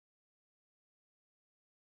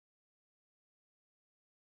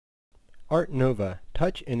ArtNova,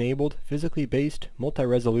 touch-enabled, physically based,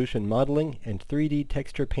 multi-resolution modeling and 3D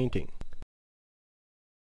texture painting.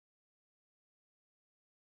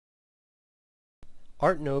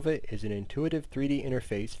 ArtNova is an intuitive 3D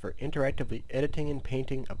interface for interactively editing and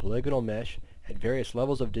painting a polygonal mesh at various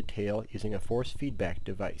levels of detail using a force feedback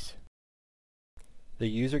device. The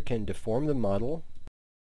user can deform the model,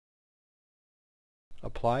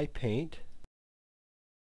 apply paint,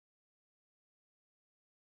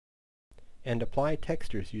 and apply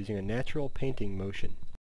textures using a natural painting motion.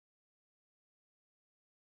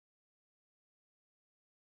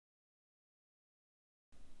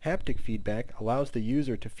 Haptic feedback allows the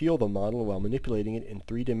user to feel the model while manipulating it in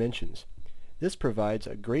 3 dimensions. This provides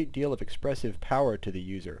a great deal of expressive power to the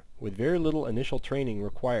user, with very little initial training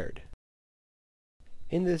required.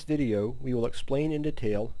 In this video, we will explain in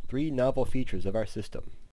detail 3 novel features of our system.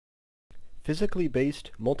 Physically based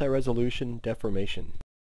multi-resolution deformation.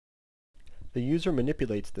 The user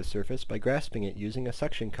manipulates the surface by grasping it using a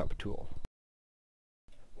suction cup tool.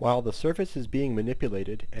 While the surface is being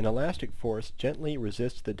manipulated, an elastic force gently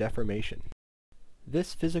resists the deformation.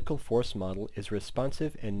 This physical force model is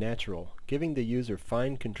responsive and natural, giving the user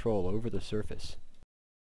fine control over the surface.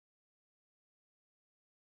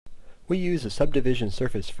 We use a subdivision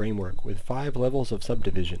surface framework with 5 levels of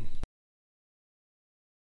subdivision.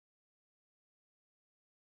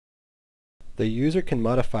 The user can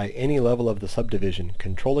modify any level of the subdivision,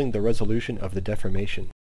 controlling the resolution of the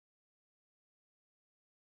deformation.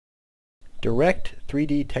 Direct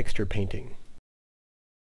 3D texture painting.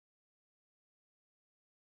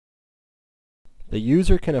 The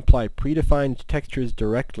user can apply predefined textures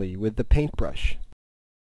directly with the paintbrush.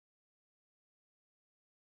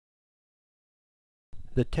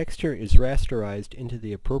 The texture is rasterized into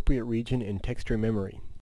the appropriate region in texture memory.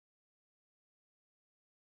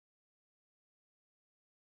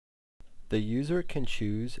 The user can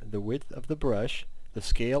choose the width of the brush, the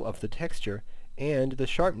scale of the texture, and the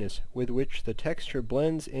sharpness with which the texture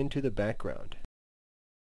blends into the background.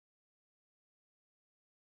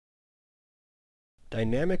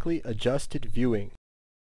 Dynamically adjusted viewing.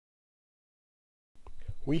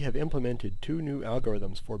 We have implemented 2 new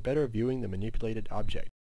algorithms for better viewing the manipulated object.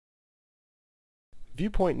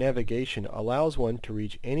 Viewpoint navigation allows one to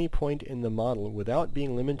reach any point in the model without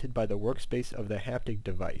being limited by the workspace of the haptic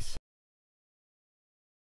device.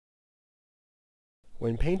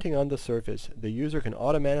 When painting on the surface, the user can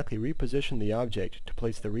automatically reposition the object to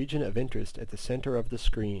place the region of interest at the center of the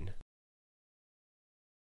screen.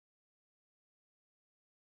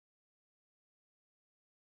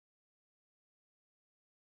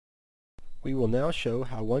 We will now show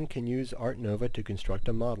how one can use ArtNova to construct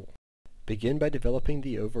a model. Begin by developing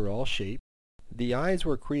the overall shape. The eyes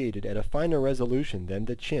were created at a finer resolution than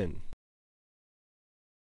the chin.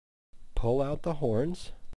 Pull out the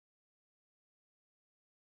horns.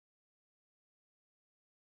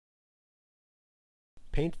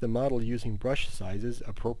 Paint the model using brush sizes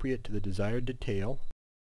appropriate to the desired detail.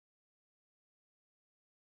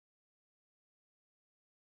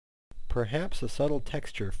 Perhaps a subtle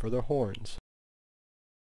texture for the horns.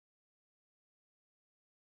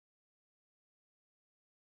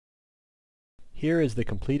 Here is the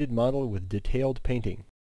completed model with detailed painting.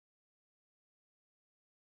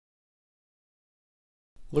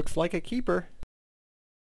 Looks like a keeper!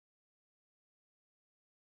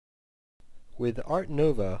 With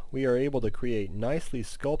ArtNova, we are able to create nicely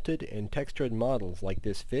sculpted and textured models like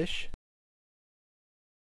this fish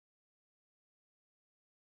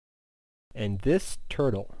and this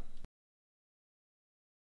turtle.